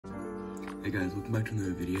Hey guys, welcome back to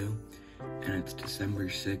another video, and it's December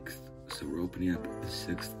 6th, so we're opening up the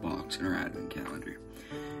 6th box in our advent calendar.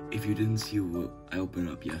 If you didn't see what I opened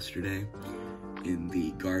up yesterday, in the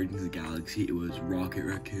Guardians of the Galaxy, it was Rocket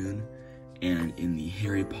Raccoon, and in the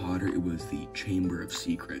Harry Potter, it was the Chamber of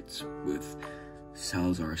Secrets with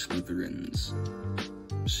Salazar Slytherin's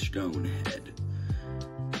stone head,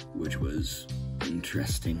 which was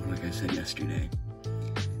interesting, like I said yesterday.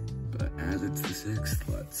 But as it's the 6th,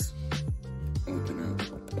 let's open up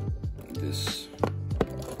this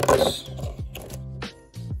box.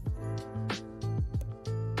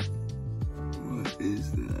 What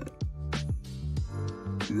is that?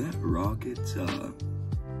 Is that Rocket's, that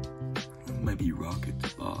might be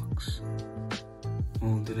Rocket's box.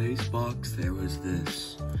 Well, in today's box, there was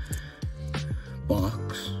this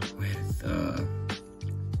box with,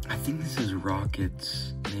 I think this is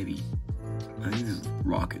Rocket's, I think this is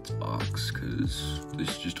Rocket's box, because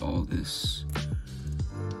there's just all this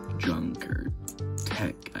junk or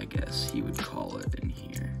tech, I guess he would call it, in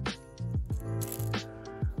here.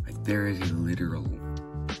 Like, there is a literal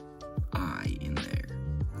eye in there.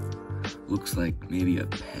 Looks like maybe a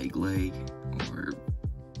peg leg, or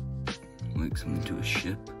like something to a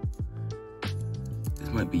ship. This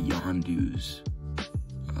might be Yondu's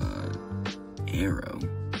arrow.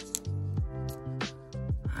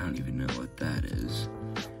 I don't even know what that is.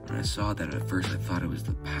 When I saw that at first, I thought it was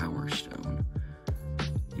the Power Stone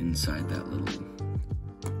inside that little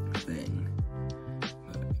thing.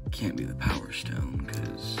 But it can't be the Power Stone,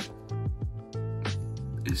 because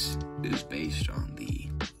this is based on the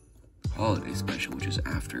holiday special, which is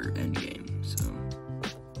after Endgame, so.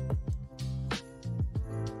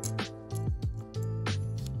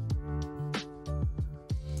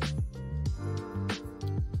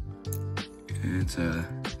 And it's a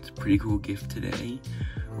pretty cool gift today.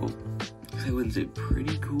 Well, I wouldn't say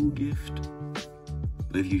pretty cool gift,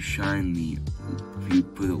 but if you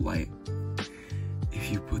put the light,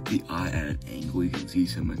 if you put the eye at an angle, you can see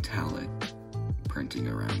some metallic printing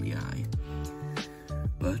around the eye.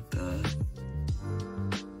 But,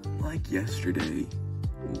 like yesterday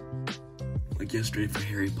for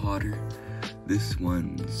Harry Potter, this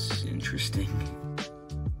one's interesting.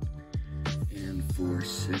 And for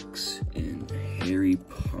 6 in Harry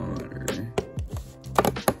Potter,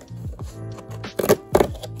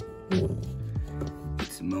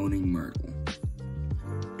 it's Moaning Myrtle.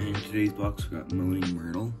 And in today's box, we got Moaning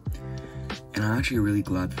Myrtle. And I'm actually really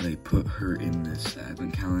glad that they put her in this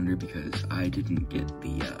advent calendar, because I didn't get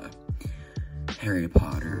the Harry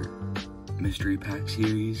Potter mystery pack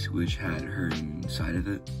series, which had her inside of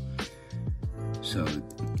it. So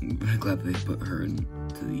I'm really glad that they put her into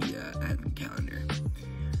the advent calendar.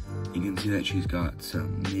 You can see that she's got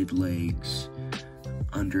some mid-legs.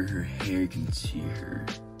 Under her hair, you can see her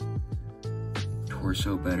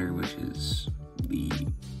torso better, which is the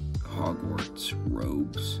Hogwarts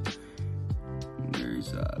robes.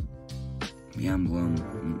 There's the emblem.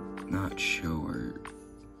 I'm not sure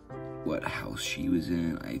what house she was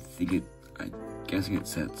in. I'm guessing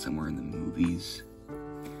it's set somewhere in the movies.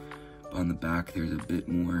 But on the back, there's a bit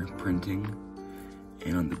more printing.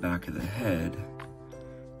 And on the back of the head,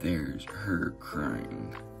 there's her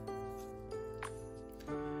crying.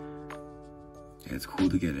 And it's cool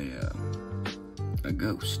to get a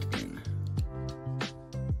ghost in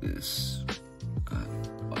this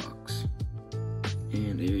box.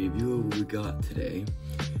 And a review of what we got today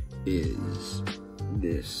is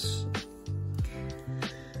this,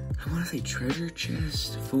 I want to say treasure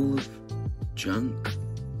chest full of junk,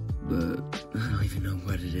 but I don't even know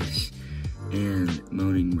what it is. And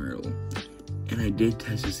Moaning Myrtle. And I did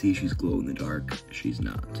test to see if she's glow in the dark. She's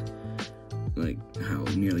not. Like how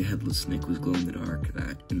Nearly Headless Nick was glow in the dark.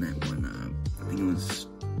 In that one, I think it was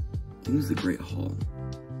the Great Hall.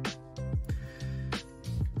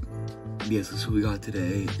 Yes, that's what we got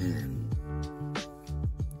today. And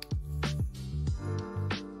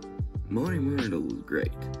Moaning Myrtle was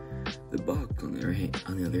great. The box, on the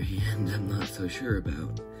other hand, I'm not so sure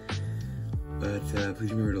about. But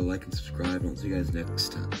please remember to like and subscribe, and I'll see you guys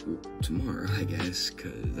next time, tomorrow, I guess,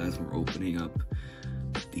 because that's when we're opening up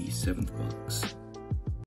the 7th box.